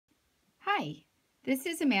Hi, this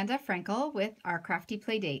is Amanda Frankel with Our Crafty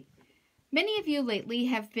Playdate. Many of you lately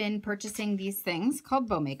have been purchasing these things called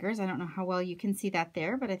bow makers. I don't know how well you can see that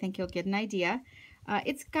there, but I think you'll get an idea.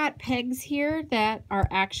 It's got pegs here that are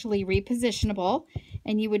actually repositionable,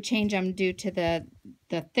 and you would change them due to the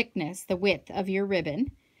thickness, the width of your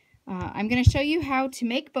ribbon. I'm going to show you how to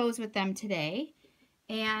make bows with them today,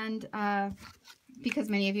 and because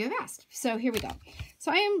many of you have asked. So here we go.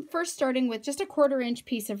 So I am first starting with just a 1/4 inch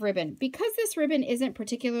piece of ribbon. Because this ribbon isn't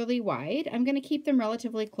particularly wide, I'm going to keep them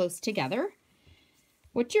relatively close together.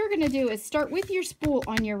 What you're going to do is start with your spool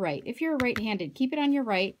on your right. If you're right-handed, keep it on your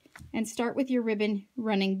right and start with your ribbon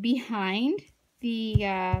running behind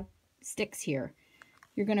the sticks here.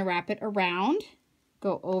 You're going to wrap it around,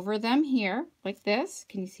 go over them here like this.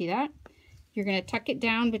 Can you see that? You're going to tuck it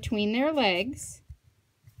down between their legs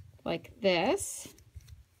like this.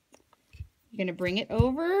 You're going to bring it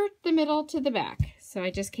over the middle to the back. So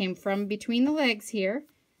I just came from between the legs here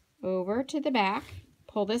over to the back,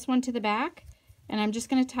 pull this one to the back, and I'm just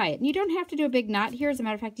going to tie it. And you don't have to do a big knot here. As a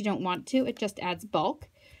matter of fact, you don't want to. It just adds bulk.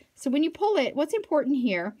 So when you pull it, what's important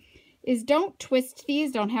here is don't twist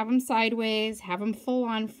these. Don't have them sideways. Have them full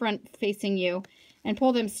on front facing you and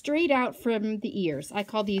pull them straight out from the ears. I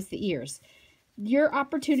call these the ears. Your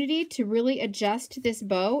opportunity to really adjust this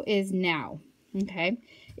bow is now, okay?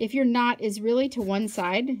 If your knot is really to one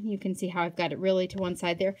side, you can see how I've got it really to one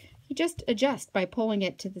side there. You just adjust by pulling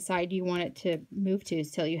it to the side you want it to move to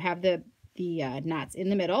until you have the knots in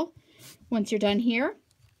the middle. Once you're done here,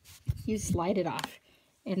 you slide it off,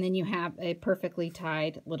 and then you have a perfectly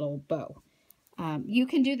tied little bow. You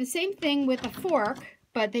can do the same thing with a fork,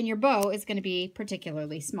 but then your bow is going to be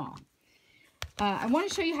particularly small. I want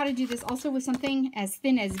to show you how to do this also with something as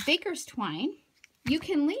thin as baker's twine. You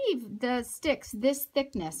can leave the sticks this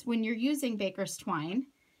thickness when you're using baker's twine.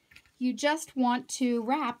 You just want to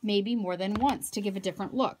wrap maybe more than once to give a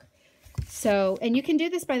different look. So, and you can do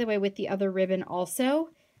this, by the way, with the other ribbon also,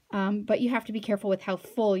 but you have to be careful with how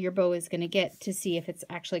full your bow is going to get to see if it's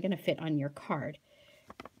actually going to fit on your card.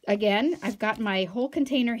 Again, I've got my whole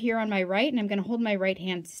container here on my right, and I'm going to hold my right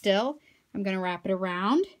hand still. I'm going to wrap it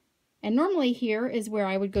around. And normally here is where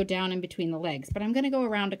I would go down in between the legs, but I'm going to go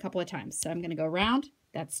around a couple of times. So I'm going to go around,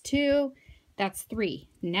 that's 2, that's 3.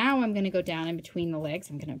 Now I'm going to go down in between the legs.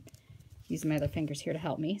 I'm going to use my other fingers here to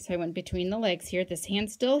help me. So I went between the legs here, this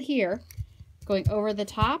hand's still here, going over the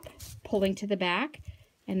top, pulling to the back,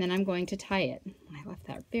 and then I'm going to tie it. I left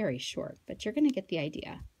that very short, but you're going to get the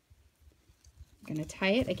idea. I'm going to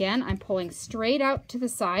tie it again. I'm pulling straight out to the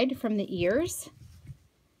side from the ears,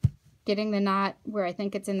 getting the knot where I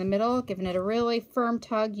think it's in the middle, giving it a really firm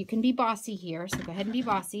tug. You can be bossy here, so go ahead and be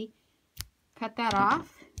bossy. Cut that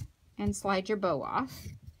off and slide your bow off.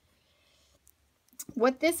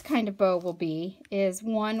 What this kind of bow will be is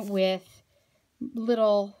one with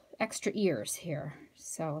little extra ears here.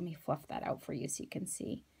 So let me fluff that out for you so you can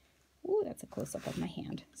see. Ooh, that's a close-up of my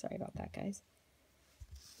hand. Sorry about that, guys.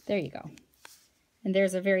 There you go. And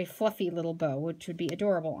there's a very fluffy little bow, which would be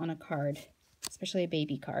adorable on a card, especially a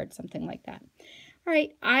baby card, something like that. All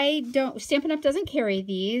right, Stampin' Up! Doesn't carry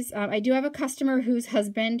these. I do have a customer whose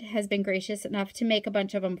husband has been gracious enough to make a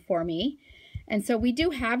bunch of them for me. And so we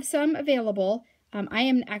do have some available. I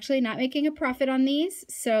am actually not making a profit on these,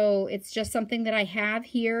 so it's just something that I have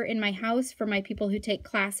here in my house for my people who take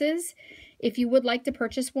classes. If you would like to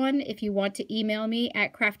purchase one, if you want to email me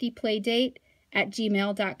at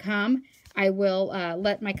craftyplaydate@gmail.com, I will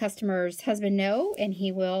let my customer's husband know, and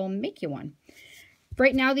he will make you one.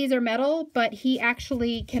 Right now these are metal, but he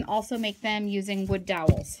actually can also make them using wood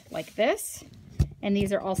dowels like this. And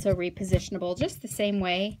these are also repositionable just the same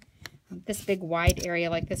way. This big wide area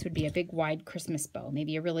like this would be a big wide Christmas bow,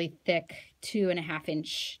 maybe a really thick 2.5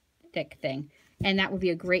 inch thick thing. And that would be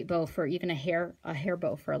a great bow for even a hair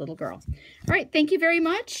bow for a little girl. All right, thank you very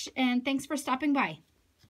much, and thanks for stopping by.